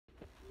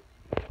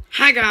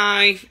Hi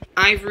guys,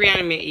 I've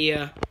Reanimated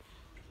here,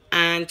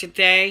 and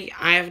today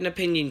I have an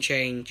opinion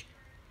change.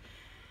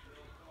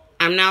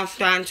 I'm now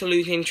starting to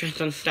lose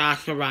interest on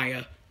starting a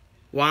riot.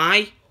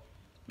 Why?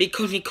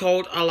 Because he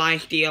called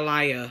Elias the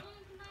liar,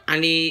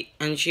 and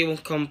she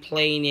was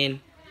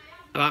complaining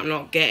about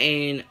not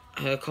getting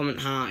her comment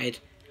hearted.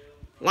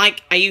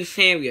 Like, are you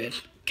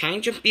serious? Can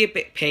you just be a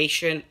bit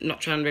patient,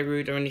 not trying to be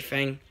rude or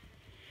anything?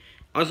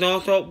 And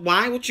also,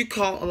 why would you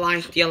call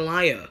Elias the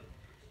liar?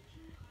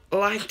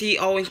 Elias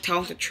always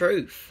tells the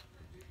truth.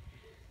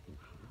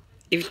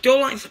 If you don't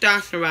like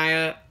starting a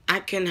riot, I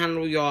can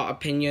handle your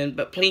opinion,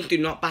 but please do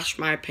not bash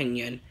my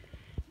opinion.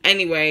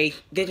 Anyway,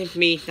 this is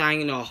me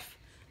signing off.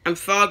 And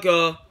before I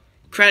go,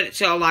 credit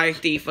to Elias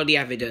for the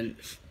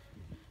evidence.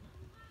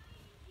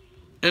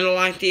 And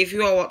Elias, if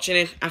you are watching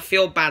it, I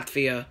feel bad for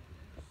you.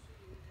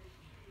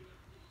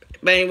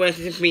 But anyway, this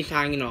is me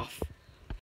signing off.